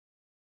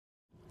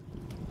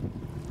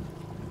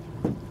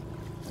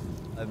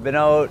I've been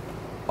out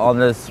on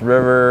this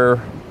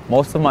river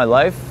most of my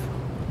life,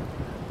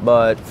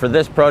 but for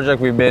this project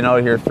we've been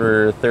out here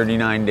for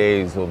 39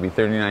 days. It'll be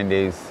 39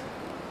 days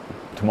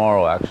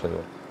tomorrow, actually.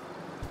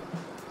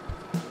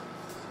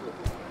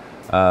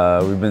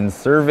 We've been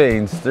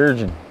surveying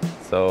sturgeon,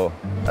 so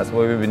that's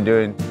what we've been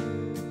doing.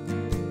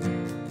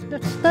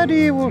 The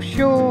study will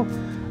show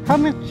how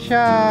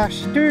much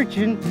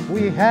sturgeon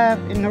we have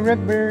in the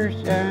rivers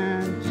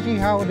and see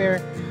how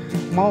they're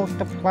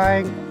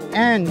multiplying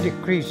and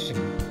decreasing.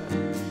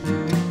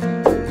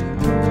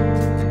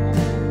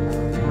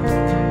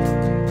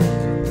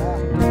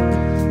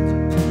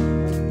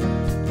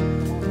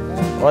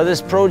 Well,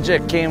 this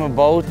project came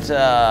about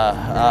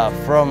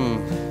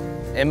from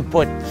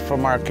input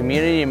from our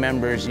community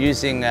members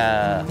using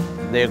the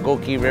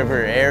Agoki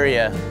River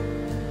area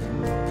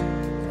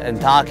and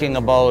talking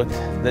about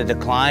the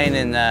decline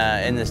in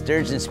the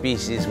sturgeon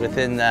species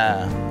within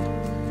the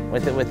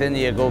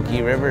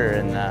Agoki River,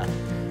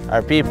 and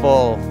our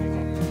people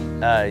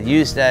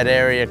use that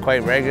area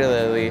quite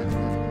regularly,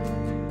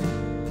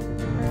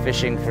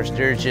 fishing for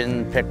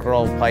sturgeon,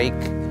 pickerel, pike.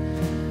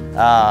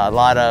 A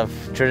lot of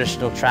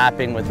traditional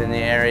trapping within the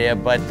area,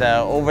 but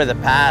over the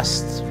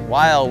past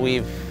while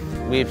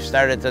we've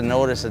started to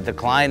notice a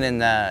decline in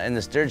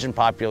the sturgeon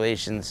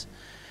populations.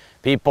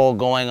 People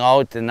going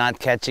out and not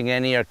catching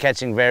any or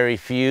catching very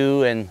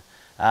few, and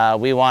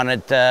we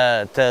wanted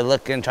to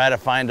look and try to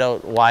find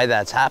out why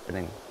that's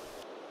happening.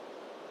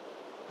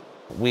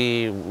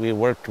 We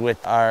worked with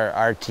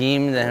our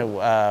team,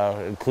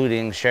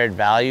 including Shared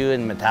Value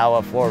and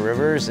Matawa Four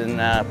Rivers,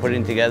 and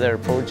putting together a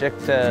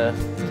project to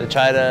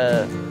try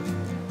to,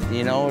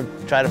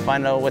 try to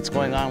find out what's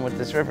going on with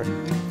this river.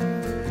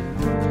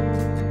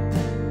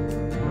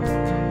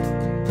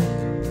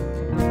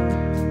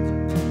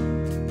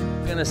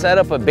 We're going to set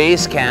up a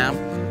base camp,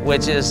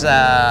 which is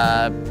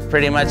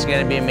pretty much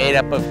going to be made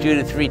up of 2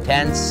 to 3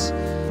 tents,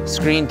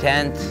 screen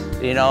tent,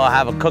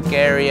 have a cook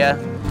area.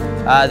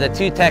 The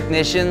 2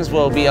 technicians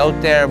will be out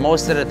there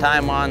most of the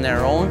time on their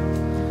own.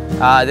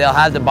 They'll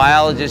have the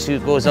biologist who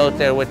goes out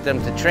there with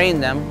them to train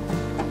them,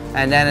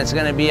 and then it's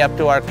going to be up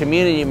to our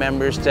community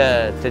members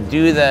to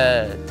do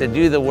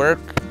the work,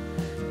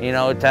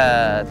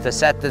 to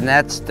set the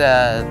nets,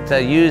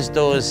 to use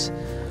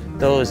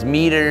those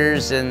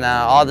meters and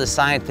all the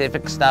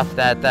scientific stuff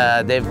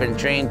that they've been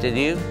trained to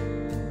do.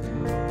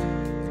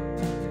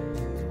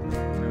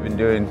 We've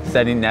been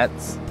setting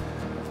nets.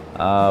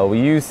 We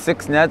use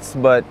 6 nets,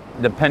 but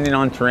depending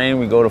on terrain,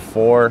 we go to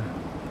 4.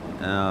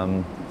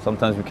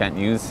 Sometimes we can't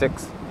use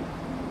 6,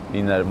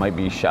 meaning that it might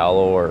be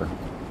shallow or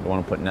you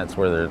want to put nets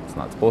where it's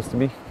not supposed to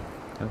be,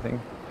 kind of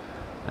thing.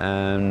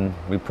 And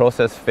we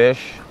process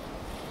fish,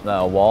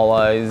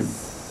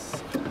 walleyes,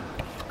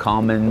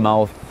 common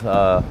mouth,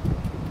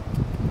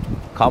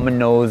 common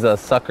nose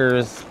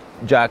suckers,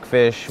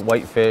 jackfish,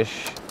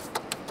 whitefish,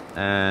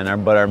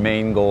 but our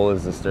main goal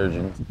is the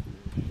sturgeon.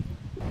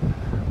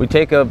 We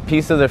take a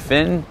piece of the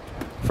fin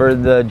for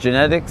the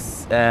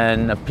genetics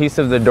and a piece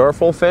of the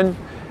dorsal fin,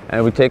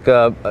 and we take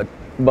about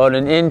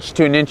 1 inch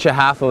to 1.5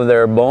 inches of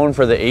their bone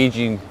for the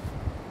aging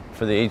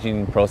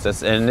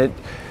process. And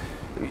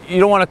you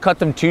don't want to cut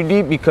them too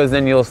deep because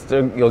then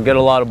you'll get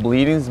a lot of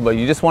bleedings, but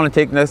you just want to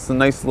take a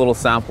nice little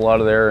sample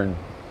out of there and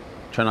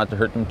try not to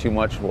hurt them too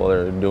much while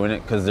they're doing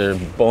it, because their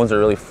bones are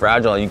really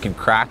fragile. You can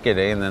crack it,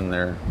 and then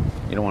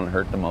you don't want to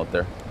hurt them out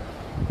there.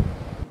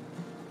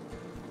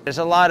 There's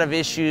a lot of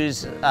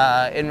issues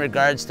in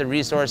regards to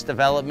resource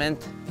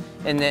development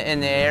in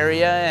the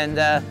area,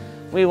 and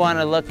we want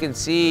to look and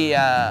see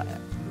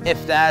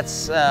if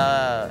that's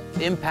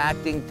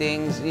impacting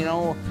things.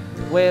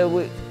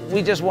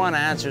 We just want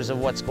answers of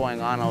what's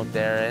going on out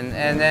there,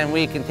 and then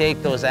we can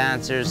take those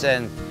answers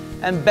and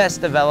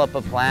best develop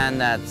a plan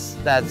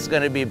that's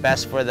going to be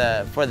best for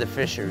the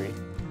fishery,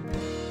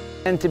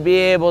 and to be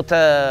able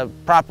to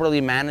properly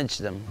manage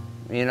them.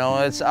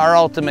 It's our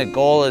ultimate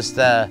goal is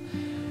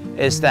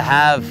to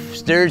have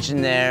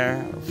sturgeon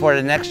there for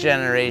the next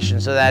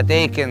generation, so that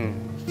they can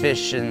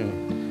fish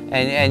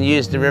and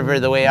use the river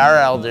the way our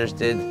elders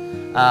did.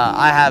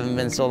 I haven't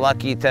been so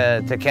lucky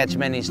to catch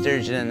many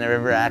sturgeon in the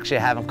river. I actually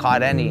haven't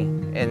caught any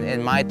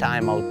in my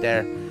time out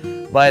there.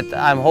 But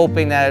I'm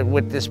hoping that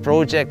with this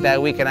project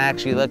that we can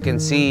actually look and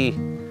see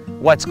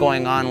what's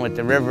going on with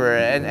the river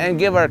and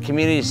give our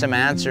community some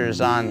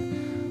answers on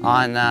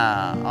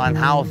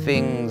how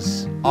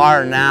things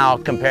are now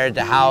compared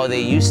to how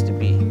they used to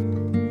be.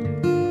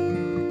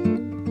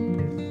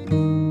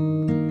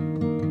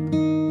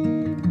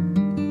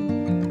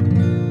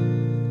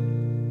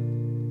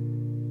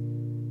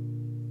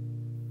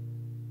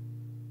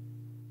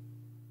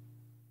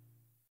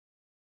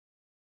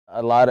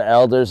 A lot of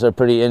elders are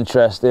pretty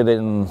interested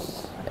in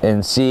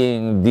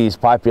seeing these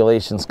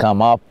populations come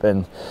up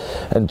and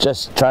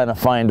just trying to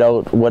find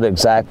out what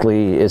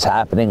exactly is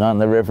happening on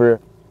the river.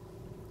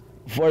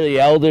 For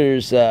the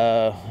elders,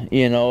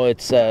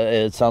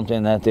 it's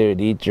something that they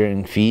would eat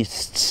during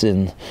feasts,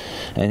 and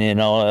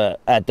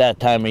at that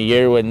time of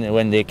year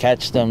when they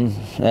catch them,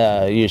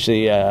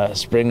 usually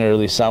spring,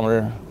 early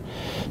summer,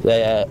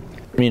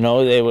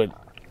 they would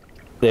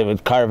they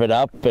would carve it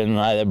up and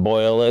either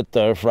boil it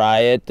or fry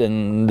it,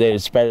 and they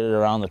would spread it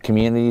around the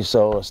community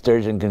so a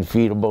sturgeon can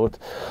feed about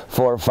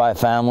 4 or 5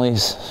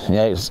 families.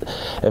 Yeah,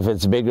 if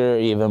it's bigger,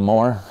 even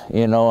more,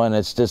 you know, and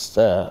it's just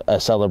a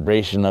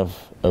celebration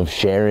of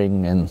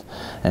sharing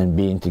and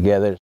being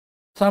together.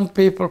 Some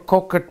people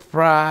cook it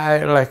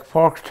fry, like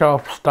pork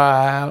chop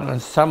style,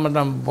 and some of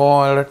them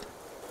boil it.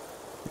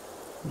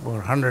 About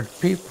 100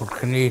 people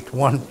can eat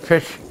one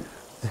fish.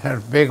 They're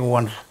big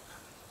ones.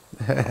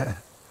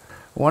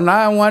 When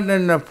I went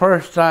in the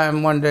first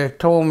time when they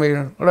told me,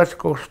 let's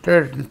go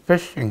sturgeon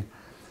fishing,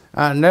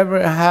 I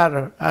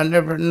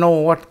never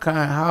know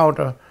how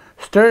the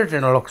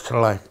sturgeon looks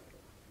like.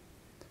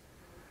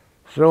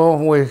 So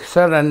we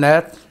set a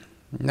net.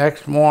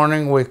 Next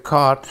morning we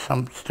caught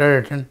some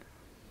sturgeon.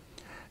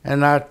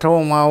 And I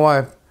told my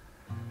wife,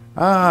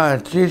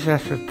 geez, I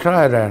should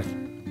try that.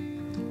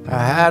 I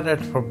had it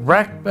for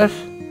breakfast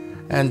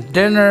and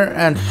dinner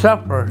and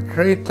supper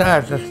 3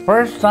 times. It's the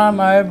first time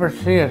I ever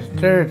see a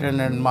sturgeon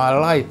in my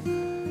life.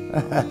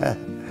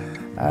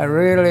 I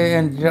really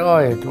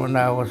enjoyed it when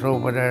I was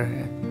over there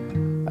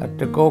at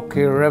the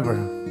Goki River.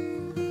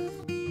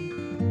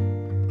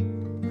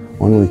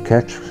 When we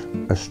catch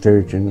a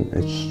sturgeon,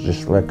 it's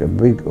just like a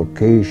big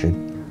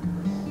occasion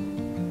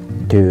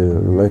to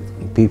let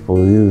people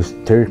use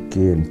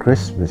turkey and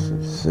Christmas.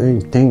 Same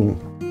thing.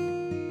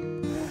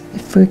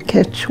 If we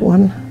catch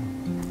one,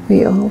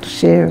 we all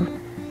share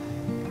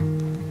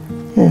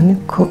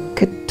and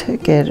cook it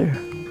together.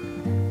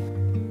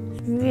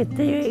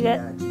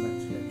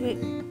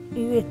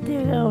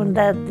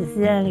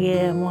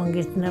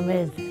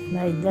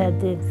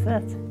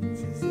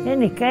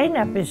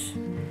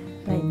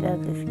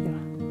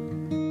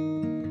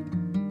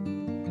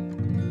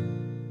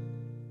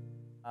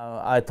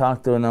 I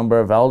talked to a number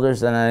of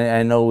elders, and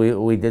I know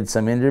we did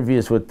some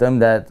interviews with them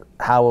that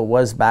how it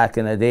was back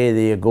in the day.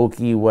 The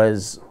Agoki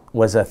was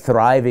a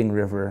thriving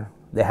river.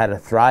 They had a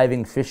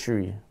thriving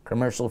fishery,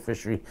 commercial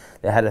fishery.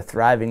 They had a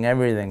thriving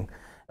everything.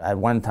 At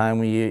one time,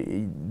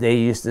 they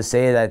used to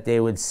say that they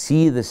would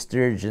see the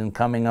sturgeon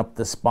coming up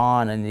the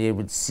spawn, and they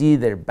would see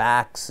their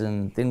backs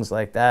and things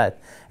like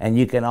that. And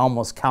you can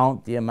almost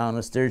count the amount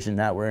of sturgeon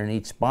that were in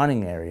each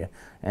spawning area,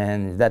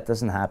 and that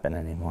doesn't happen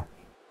anymore.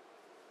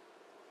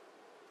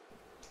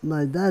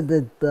 My dad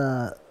did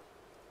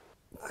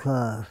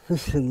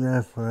fishing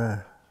there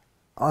for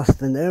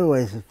Austin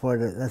Airways before.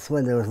 That's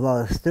when there was a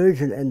lot of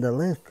sturgeon in the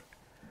lake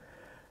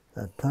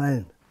that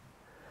time.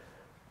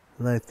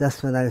 Like,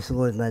 that's when I used to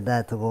go with my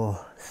dad to go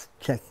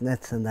check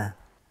nets and that.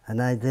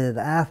 And I did it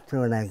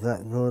after when I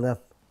got grown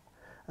up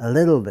a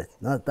little bit,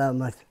 not that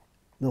much.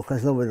 No,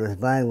 because nobody was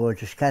buying, we were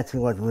just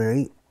catching what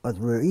we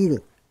were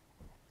eating.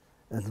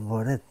 That's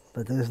about it.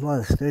 But there was a lot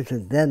of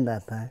sturgeon then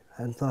that time.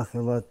 I'm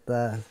talking about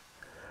the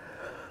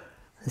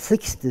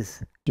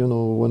 60s. You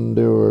know, when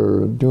they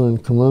were doing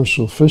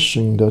commercial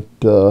fishing,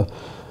 that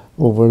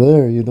over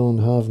there you don't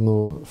have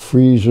no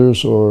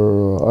freezers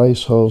or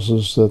ice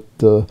houses. That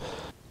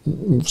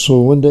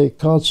so when they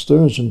caught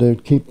sturgeon,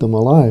 they'd keep them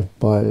alive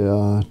by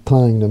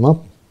tying them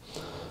up.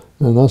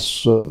 And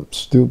us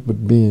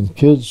stupid being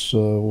kids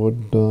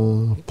would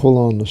pull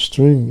on the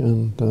string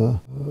and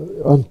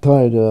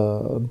untie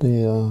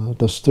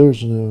the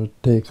sturgeon and it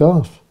would take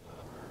off.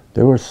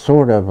 There was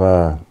sort of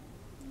a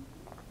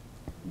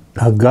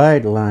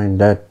guideline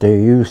that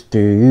they used to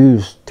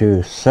use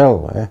to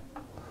sell.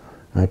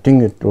 I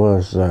think it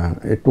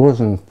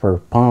wasn't per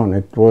pound,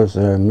 it was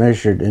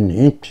measured in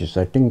inches.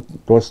 I think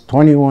it was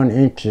 21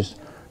 inches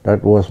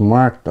that was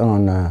marked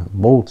on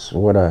boats.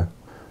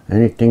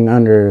 Anything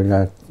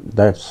under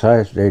that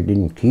size they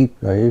didn't keep.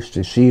 I used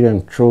to see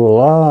them throw a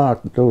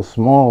lot of those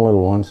small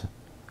little ones.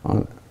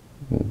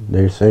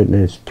 They said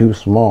it's too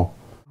small.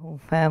 The whole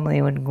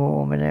family would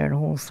go over there the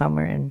whole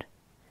summer, and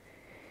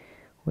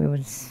we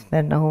would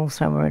spend the whole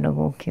summer in the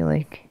Goki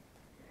Lake.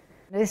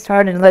 They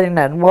started letting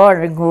that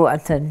water go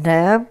at the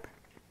dam,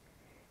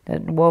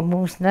 that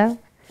Wamoose Dam.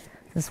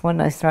 That's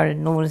when I started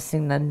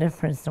noticing the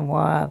difference in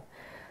wild,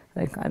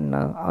 like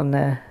on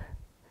the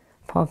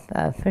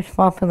fish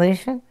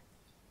population.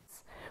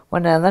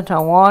 When I let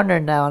the water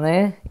down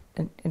there,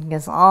 it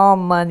gets all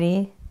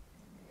muddy,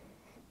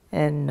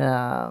 and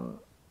the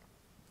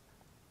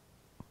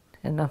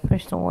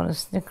fish don't want to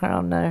stick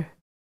around there.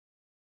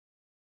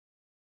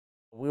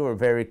 We were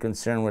very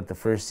concerned with the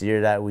first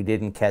year that we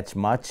didn't catch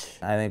much.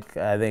 I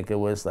think it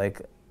was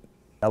like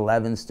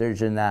 11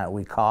 sturgeon that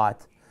we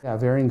caught. Yeah,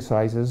 varying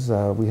sizes.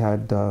 We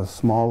had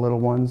small little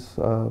ones.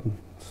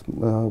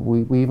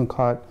 We even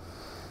caught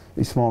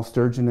a small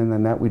sturgeon in the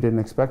net. We didn't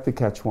expect to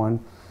catch one,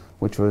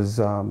 which was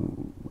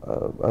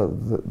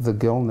the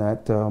gill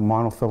net,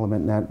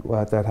 monofilament net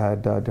that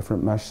had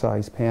different mesh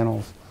size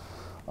panels.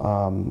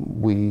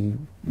 We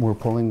were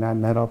pulling that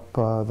net up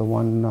the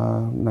one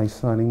nice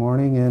sunny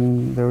morning,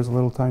 and there was a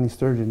little tiny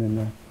sturgeon in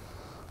there.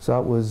 So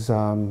that was,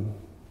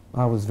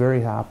 I was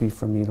very happy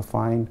for me to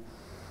find,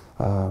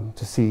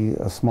 to see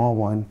a small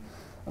one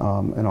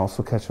and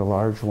also catch the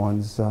large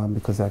ones,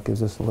 because that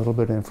gives us a little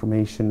bit of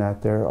information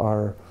that there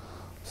are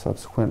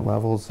subsequent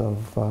levels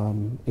of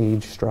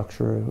age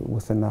structure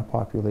within that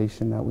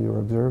population that we were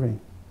observing.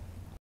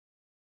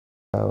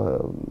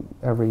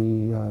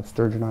 Every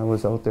sturgeon I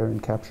was out there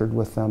and captured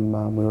with them,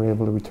 we were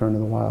able to return to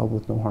the wild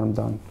with no harm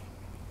done.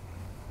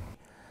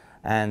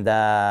 And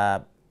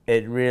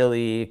it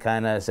really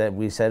kind of said,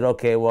 we said,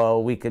 okay,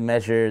 well, we can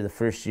measure the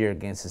first year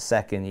against the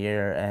second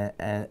year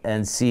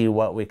and see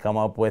what we come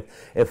up with,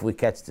 if we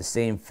catch the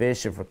same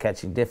fish, if we're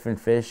catching different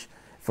fish,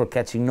 if we're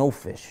catching no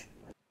fish.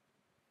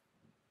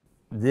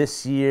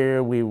 This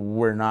year we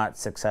were not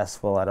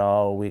successful at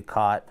all. We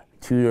caught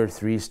 2 or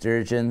 3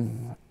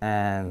 sturgeon,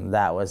 and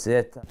that was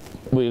it.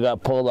 We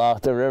got pulled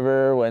off the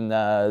river when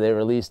they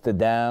released the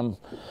dam.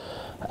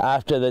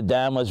 After the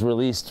dam was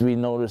released, we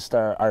noticed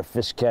our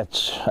fish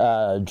catch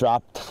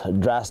dropped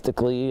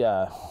drastically.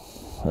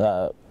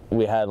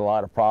 We had a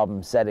lot of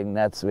problems setting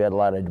nets. We had a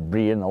lot of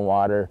debris in the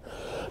water,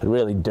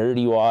 really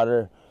dirty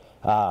water.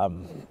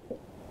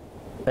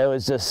 It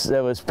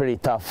was pretty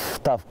tough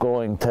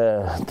going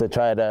to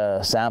try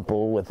to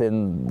sample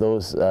within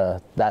those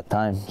that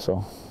time.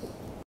 So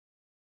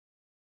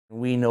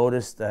we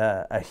noticed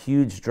a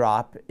huge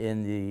drop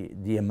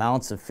in the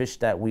amounts of fish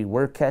that we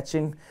were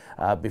catching.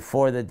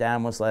 Before the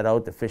dam was let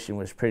out, the fishing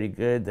was pretty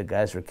good. The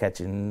guys were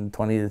catching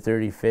 20 to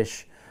 30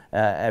 fish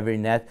every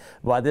net.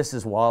 Well, this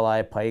is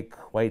walleye, pike,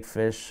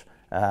 whitefish.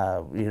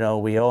 You know,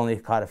 we only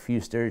caught a few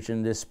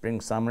sturgeon this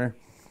spring, summer.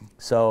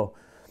 So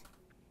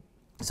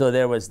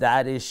there was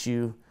that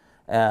issue.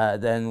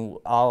 Then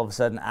all of a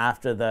sudden,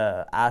 after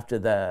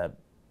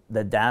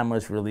the dam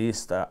was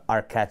released,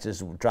 our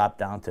catches dropped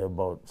down to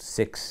about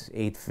 6,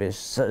 8 fish.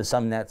 So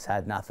some nets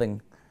had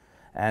nothing,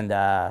 and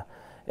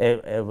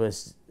it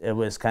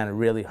was kind of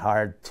really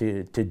hard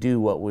to do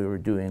what we were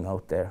doing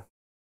out there.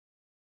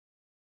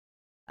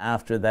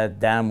 After that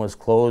dam was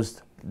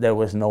closed, there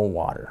was no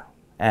water,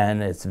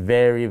 and it's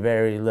very,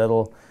 very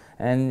little,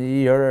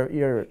 and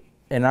you're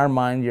in our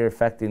mind, you're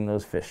affecting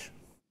those fish.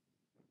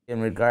 In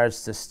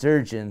regards to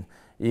sturgeon,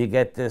 the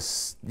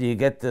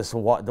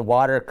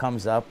water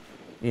comes up,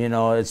 you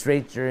know, it's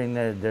right during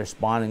their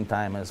spawning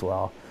time as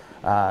well.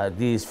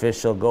 These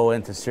fish will go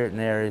into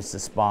certain areas to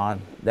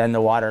spawn, then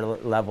the water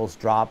levels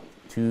drop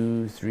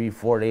 2, 3,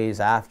 4 days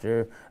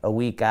after, a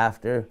week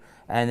after,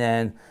 and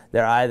then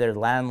they're either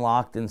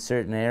landlocked in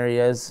certain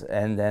areas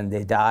and then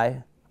they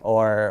die,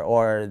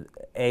 or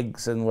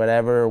eggs and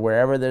whatever,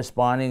 wherever they're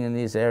spawning in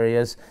these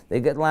areas, they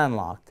get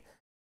landlocked.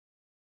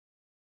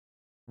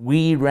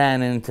 We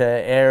ran into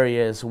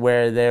areas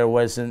where there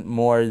wasn't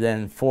more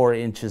than 4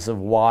 inches of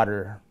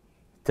water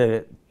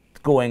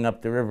going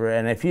up the river,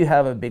 and if you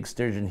have a big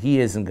sturgeon, he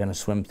isn't going to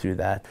swim through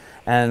that.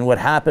 And what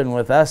happened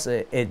with us,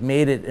 it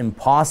made it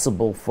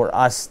impossible for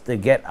us to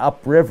get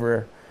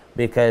upriver,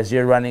 because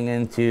you're running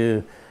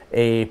into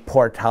a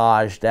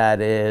portage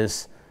that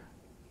is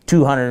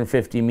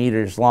 250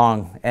 meters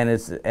long, and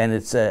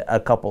it's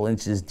a couple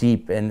inches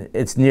deep, and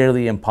it's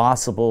nearly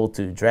impossible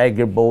to drag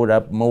your boat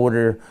up,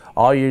 motor,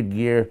 all your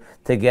gear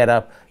to get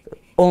up,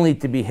 only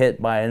to be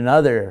hit by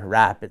another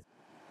rapid.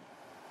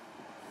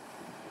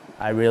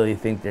 I really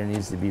think there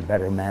needs to be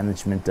better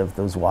management of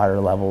those water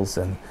levels,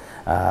 and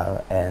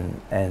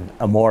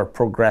a more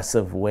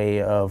progressive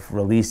way of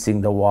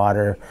releasing the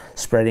water,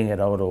 spreading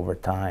it out over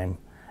time,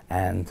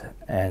 and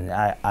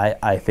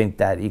I think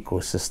that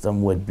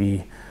ecosystem would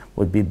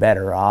be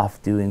better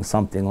off doing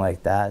something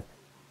like that.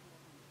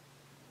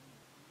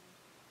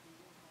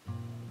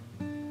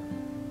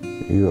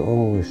 You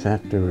always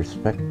have to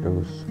respect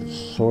those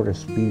sort of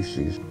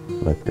species,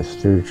 like the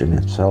sturgeon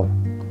itself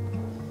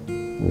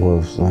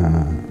was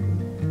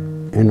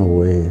in a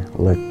way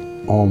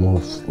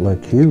almost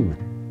like human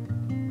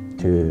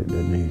to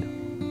the native.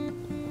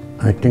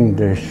 I think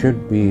there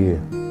should be a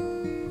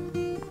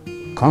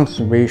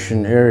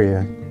conservation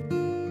area.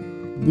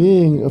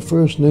 Being a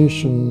First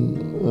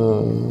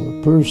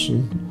Nation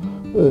person,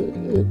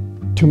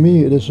 to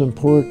me it is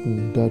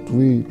important that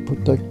we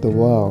protect the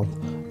wild,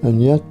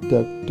 and yet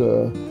that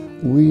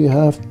we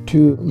have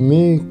to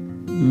make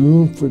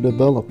room for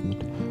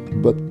development.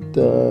 But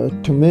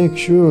to make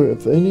sure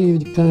if any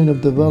kind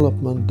of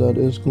development that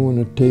is going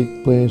to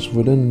take place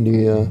within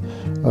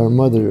our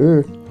Mother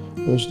Earth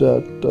is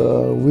that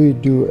we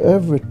do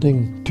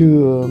everything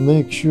to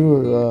make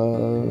sure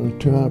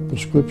to have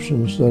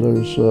prescriptions that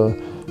are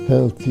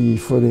healthy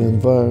for the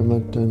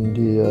environment and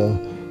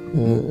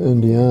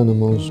the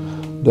animals.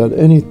 That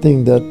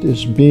anything that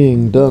is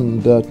being done,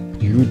 that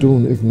you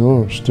don't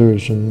ignore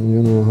sturgeon.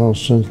 You know how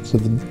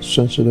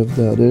sensitive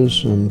that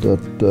is, and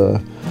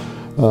that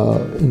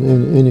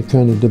in any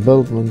kind of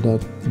development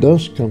that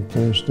does come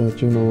place,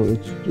 that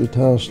it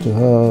has to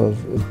have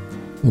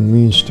a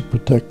means to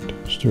protect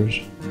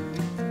sturgeon.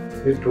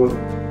 It would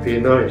be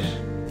nice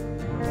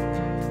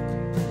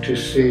to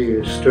see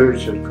a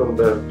sturgeon come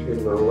back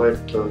in my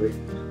lifetime,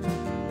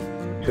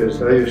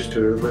 because I used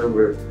to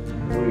remember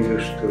we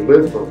used to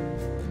live on.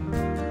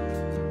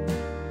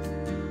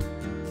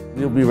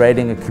 We'll be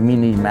writing a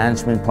community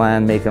management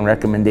plan, making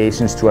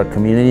recommendations to our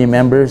community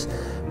members,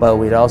 but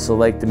we'd also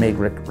like to make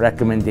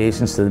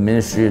recommendations to the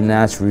Ministry of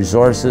Natural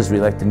Resources.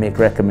 We'd like to make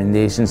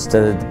recommendations to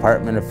the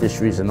Department of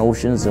Fisheries and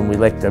Oceans, and we'd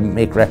like to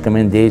make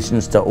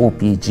recommendations to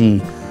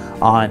OPG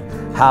on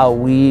how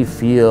we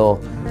feel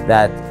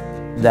that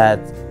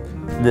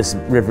this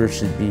river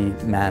should be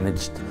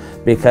managed.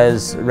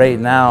 Because right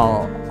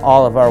now,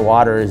 all of our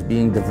water is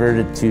being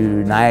diverted to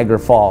Niagara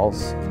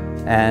Falls,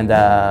 and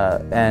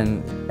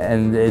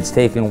it's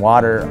taking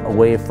water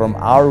away from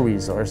our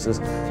resources.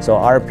 So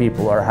our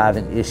people are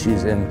having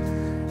issues in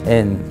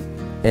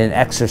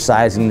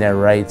exercising their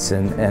rights,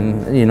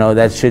 and you know,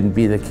 that shouldn't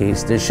be the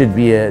case. There should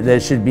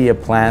be a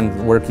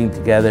plan working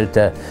together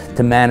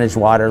to manage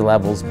water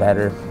levels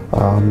better.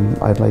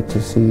 I'd like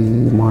to see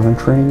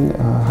monitoring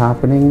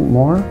happening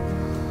more,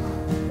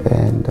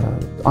 and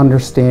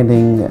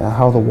understanding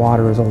how the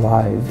water is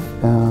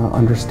alive,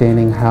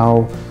 understanding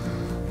how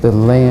the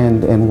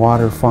land and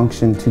water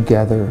function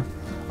together,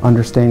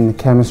 understanding the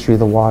chemistry of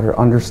the water,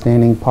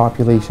 understanding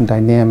population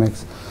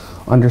dynamics,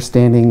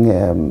 understanding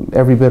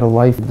every bit of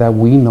life that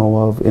we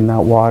know of in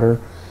that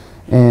water,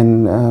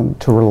 and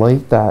to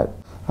relate that.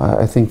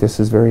 I think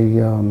this is very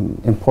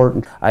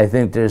important. I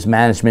think there's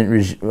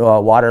management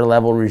water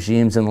level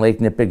regimes in Lake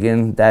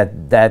Nipigon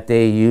that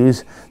they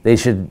use. They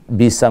should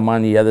be some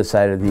on the other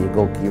side of the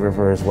Agoki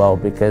River as well,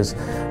 because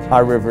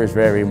our river is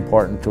very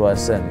important to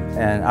us,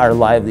 and our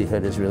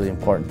livelihood is really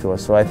important to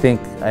us. So I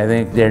think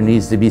there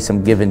needs to be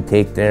some give and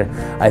take there.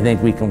 I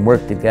think we can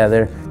work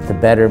together to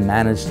better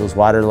manage those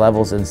water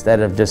levels instead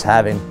of just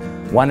having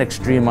one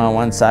extreme on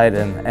one side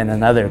and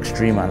another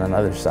extreme on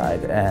another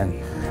side.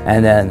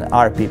 And then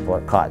our people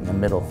are caught in the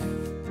middle.